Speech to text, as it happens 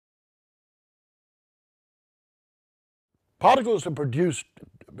Particles are produced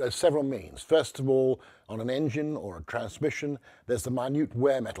by several means. First of all, on an engine or a transmission, there's the minute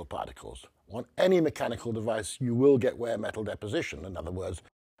wear metal particles. On any mechanical device, you will get wear metal deposition. In other words,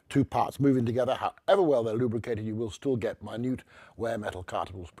 two parts moving together, however well they're lubricated, you will still get minute wear metal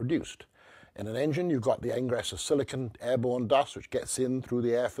particles produced. In an engine, you've got the ingress of silicon airborne dust, which gets in through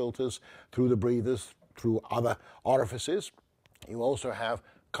the air filters, through the breathers, through other orifices. You also have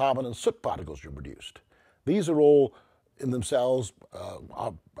carbon and soot particles you're produced. These are all in themselves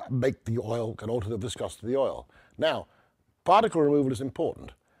make the oil, can alter the viscosity of the oil. Now, particle removal is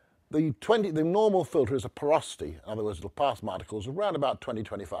important. The normal filter is a porosity, in other words, it'll pass particles around about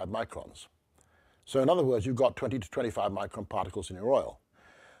 20-25 microns. So in other words, you've got 20 to 25 micron particles in your oil.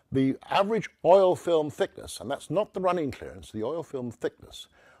 The average oil film thickness, and that's not the running clearance, the oil film thickness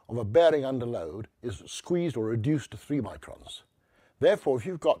of a bearing under load is squeezed or reduced to 3 microns. Therefore, if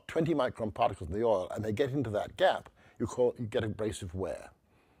you've got 20 micron particles in the oil and they get into that gap, you get abrasive wear.